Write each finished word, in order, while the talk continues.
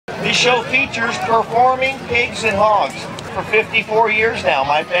This show features performing pigs and hogs. For 54 years now,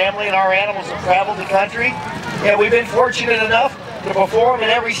 my family and our animals have traveled the country, and we've been fortunate enough to perform in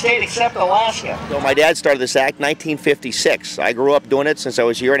every state except Alaska. So my dad started this act in 1956. I grew up doing it since I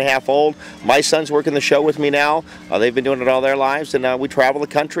was a year and a half old. My sons work in the show with me now. They've been doing it all their lives, and we travel the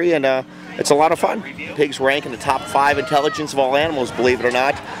country, and it's a lot of fun. Pigs rank in the top 5 intelligence of all animals, believe it or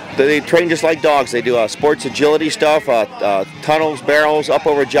not. They train just like dogs. They do sports agility stuff, tunnels, barrels, up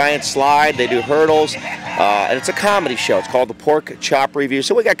over a giant slide. They do hurdles, and it's a comedy show. It's called the Pork Chop Revue.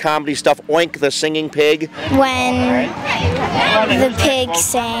 So we got comedy stuff. Oink the singing pig. When the pig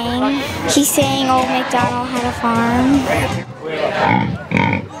sang, he sang Old MacDonald Had a Farm.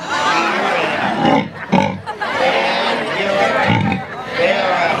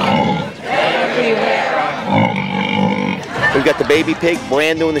 We've got the baby pig,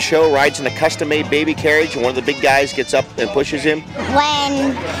 brand new in the show, rides in a custom-made baby carriage, and one of the big guys gets up and pushes him.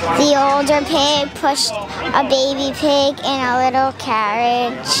 When the older pig pushed a baby pig in a little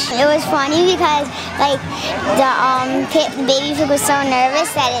carriage. It was funny because the baby pig was so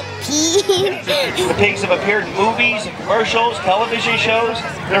nervous that it peed. The pigs have appeared in movies, commercials, television shows.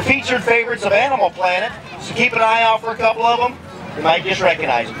 They're featured favorites of Animal Planet, so keep an eye out for a couple of them. You might just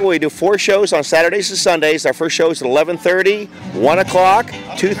recognize them. We do 4 shows on Saturdays and Sundays. Our first show is at 11:30, 1 o'clock,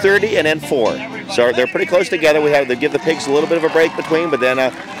 2:30, and then 4. So they're pretty close together. We have to give the pigs a little bit of a break between, but then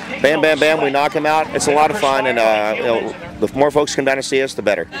bam, bam, bam, we knock them out. It's a lot of fun, and the more folks come down to see us, the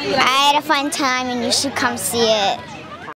better. I had a fun time, and you should come see it.